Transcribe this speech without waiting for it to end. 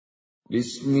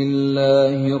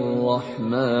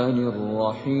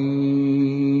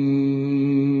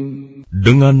Bismillahirrahmanirrahim.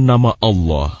 Dengan nama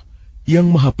Allah yang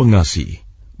Maha Pengasih,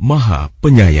 Maha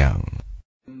Penyayang.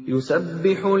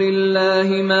 Yusabbihu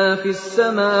lillahi ma fis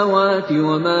samawati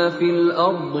wa ma fil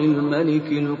ardil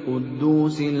malikil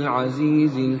quddusil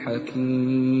azizil hakim.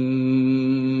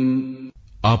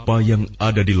 Apa yang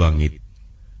ada di langit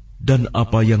dan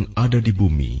apa yang ada di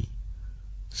bumi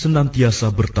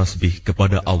senantiasa bertasbih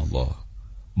kepada Allah,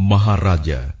 Maha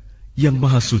Raja, yang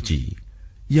Maha Suci,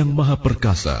 yang Maha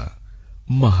Perkasa,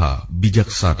 Maha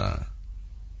Bijaksana.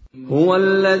 Huwa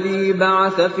alladhi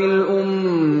ba'atha fil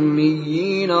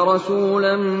ummiyina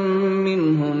rasulan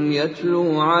minhum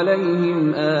yatlu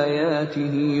 'alayhim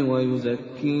ayatihi wa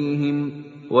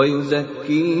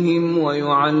yuzakkihim wa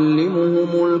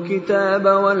yu'allimuhumul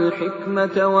kitaba wal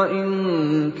hikmata wa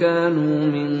in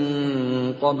kanu min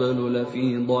qablu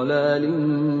lafi dhalalin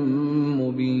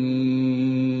mubin.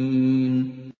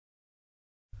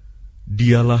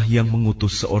 Dialah yang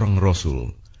mengutus seorang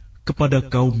rasul kepada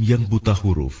kaum yang buta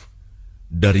huruf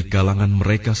dari kalangan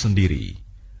mereka sendiri,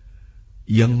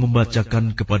 yang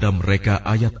membacakan kepada mereka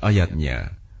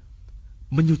ayat-ayatnya,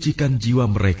 menyucikan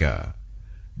jiwa mereka,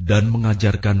 dan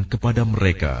mengajarkan kepada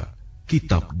mereka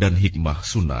kitab dan hikmah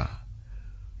sunnah,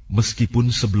 meskipun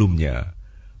sebelumnya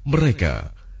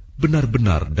mereka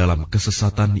benar-benar dalam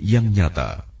kesesatan yang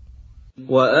nyata.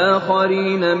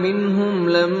 وَآخَرِينَ مِنْهُمْ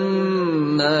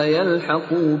لَمَّا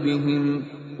يَلْحَقُوا بِهِمْ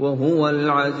وَهُوَ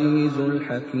الْعَزِيزُ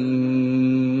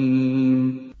الْحَكِيمُ.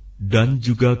 Dan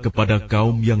juga kepada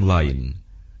kaum yang lain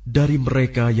dari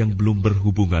mereka yang belum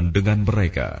berhubungan dengan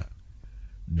mereka,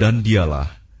 dan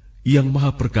Dialah yang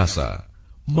Maha Perkasa,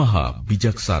 Maha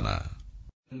Bijaksana.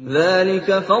 ذَلِكَ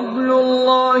فَضْلُ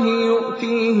اللَّهِ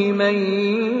يُؤْتِيهِ مَن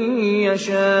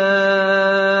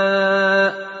يَشَاءُ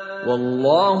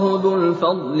وَاللَّهُ ذُو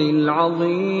الْفَضْلِ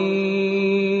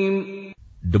الْعَظِيمِ.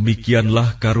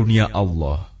 Demikianlah karunia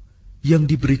Allah yang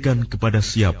diberikan kepada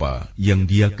siapa yang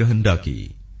Dia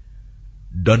kehendaki,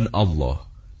 dan Allah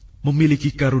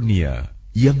memiliki karunia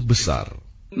yang besar.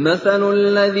 مثل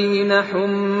الذين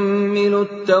حملوا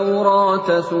التوراة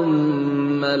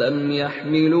ثم لم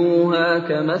يحملوها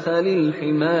كمثل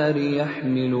الحمار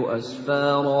يحمل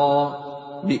أسفارا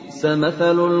بئس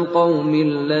مثل القوم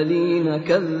الذين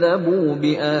كذبوا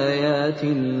بآيات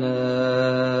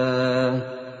الله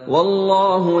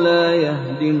والله لا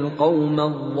يهدي القوم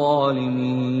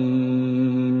الظالمين.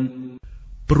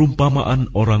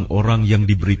 Perumpamaan orang-orang yang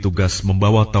diberi tugas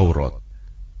membawa Taurat,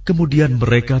 kemudian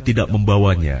mereka tidak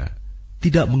membawanya,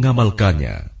 tidak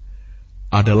mengamalkannya,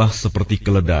 adalah seperti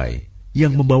keledai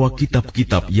yang membawa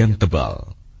kitab-kitab yang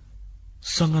tebal.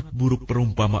 Sangat buruk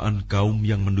perumpamaan kaum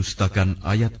yang mendustakan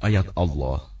ayat-ayat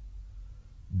Allah.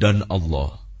 Dan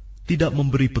Allah tidak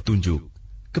memberi petunjuk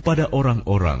kepada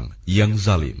orang-orang yang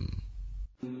zalim.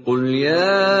 قل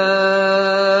يا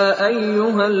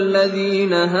أيها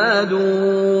الذين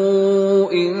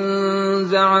هادوا إن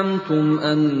زعمتم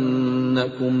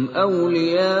أنكم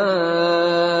أولياء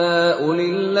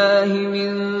لله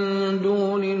من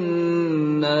دون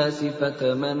الناس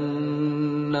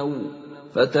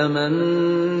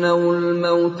فتمنوا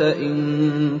الموت إن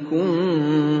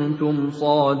كنتم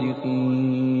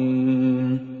صادقين.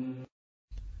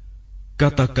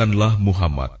 Katakanlah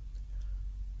Muhammad,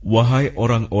 wahai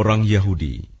orang-orang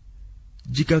Yahudi,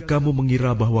 jika kamu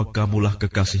mengira bahwa kamulah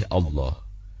kekasih Allah,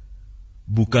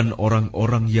 bukan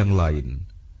orang-orang yang lain,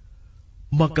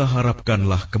 maka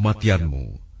harapkanlah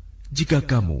kematianmu jika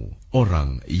kamu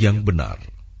orang yang benar.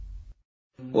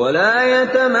 وَلَا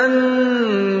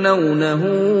يَتَمَنَّوْنَهُ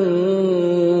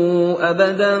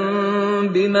أَبَدًا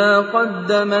بِمَا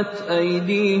قَدَّمَتْ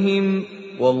أَيْدِيهِمْ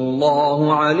وَاللَّهُ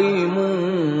عَلِيمٌ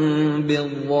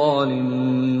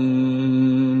بِالظَّالِمِينَ.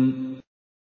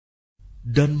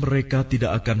 Dan mereka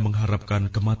tidak akan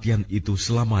mengharapkan kematian itu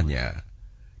selamanya,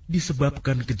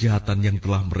 disebabkan kejahatan yang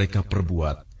telah mereka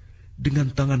perbuat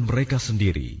dengan tangan mereka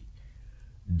sendiri.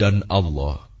 Dan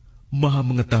Allah Maha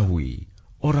mengetahui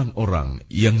orang-orang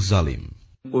yang zalim.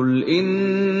 قُلْ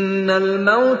إِنَّ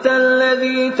الْمَوْتَ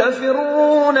الَّذِي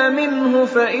تَفِرُّونَ مِنْهُ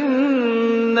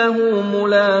فَإِنَّهُ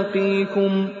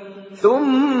مُلَاقِيكُمْ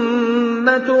ثُمَّ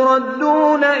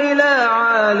تُرَدُّونَ إِلَى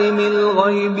عَالِمِ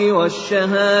الْغَيْبِ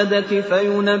وَالشَّهَادَةِ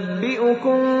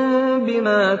فَيُنَبِّئُكُم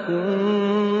بِمَا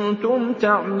كُنتُمْ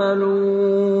تَعْمَلُونَ.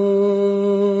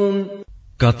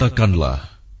 Katakanlah,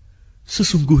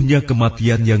 sesungguhnya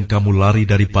kematian yang kamu lari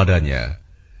daripadanya,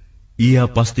 ia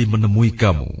pasti menemui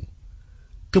kamu.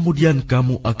 Kemudian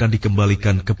kamu akan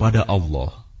dikembalikan kepada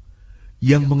Allah,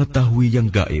 yang mengetahui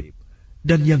yang gaib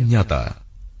dan yang nyata.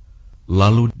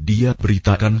 Lalu Dia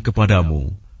beritakan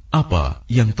kepadamu apa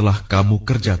yang telah kamu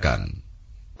kerjakan.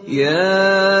 Ya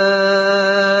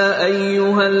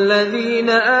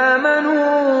ayyuhalladzina amanu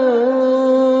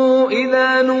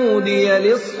idza nudiya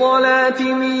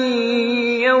lis-salati min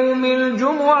yaumil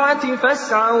jumu'ati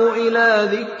fas'au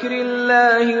ila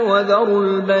dzikrillahi wa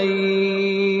dharul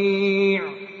bai'.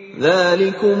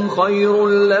 Dzalikum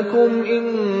khairul lakum in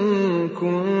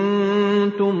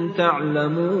kuntum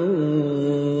ta'lamun.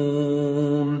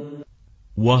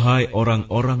 Wahai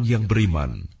orang-orang yang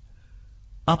beriman,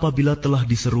 apabila telah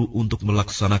diseru untuk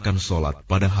melaksanakan sholat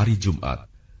pada hari Jumat,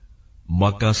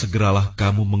 maka segeralah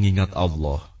kamu mengingat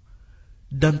Allah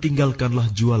dan tinggalkanlah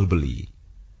jual beli.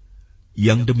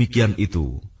 Yang demikian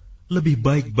itu lebih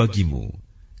baik bagimu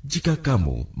jika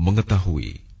kamu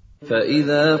mengetahui.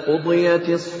 فَإِذَا قُضِيَتِ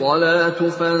الصَّلَاةُ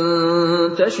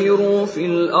فَانتَشِرُوا فِي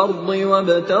الْأَرْضِ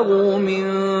وَابْتَغُوا مِن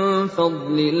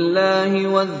فَضْلِ اللَّهِ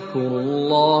وَاذْكُرُوا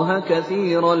اللَّهَ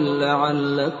كَثِيرًا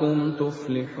لَّعَلَّكُمْ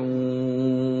تُفْلِحُونَ.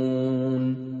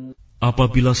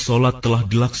 Apabila sholat telah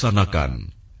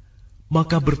dilaksanakan,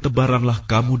 maka bertebaranlah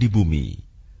kamu di bumi.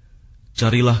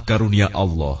 Carilah karunia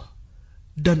Allah,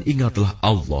 dan ingatlah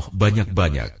Allah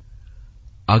banyak-banyak,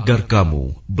 agar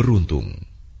kamu beruntung.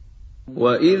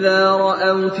 وَإِذَا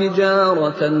رَأَوْا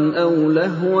تِجَارَةً أَوْ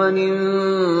لَهْوًا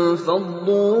انفَضُّوا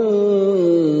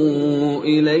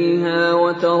إِلَيْهَا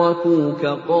وَتَرَكُوكَ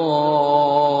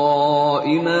قَائِمًا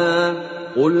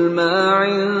قُلْ مَا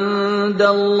عِندَ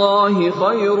اللَّهِ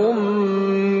خَيْرٌ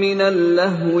مِّنَ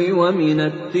اللَّهْوِ وَمِنَ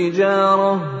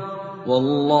التِّجَارَةِ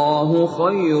وَاللَّهُ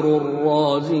خَيْرُ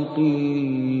الرَّازِقِينَ.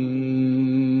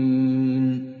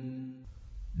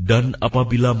 Dan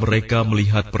apabila mereka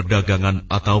melihat perdagangan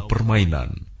atau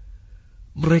permainan,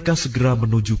 mereka segera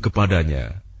menuju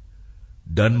kepadanya,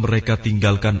 dan mereka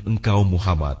tinggalkan engkau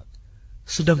Muhammad,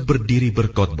 sedang berdiri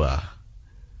berkhotbah.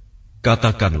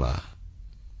 Katakanlah,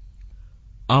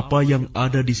 apa yang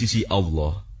ada di sisi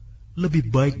Allah lebih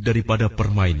baik daripada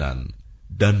permainan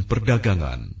dan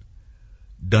perdagangan,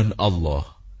 dan Allah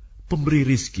pemberi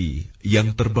rizki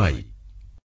yang terbaik.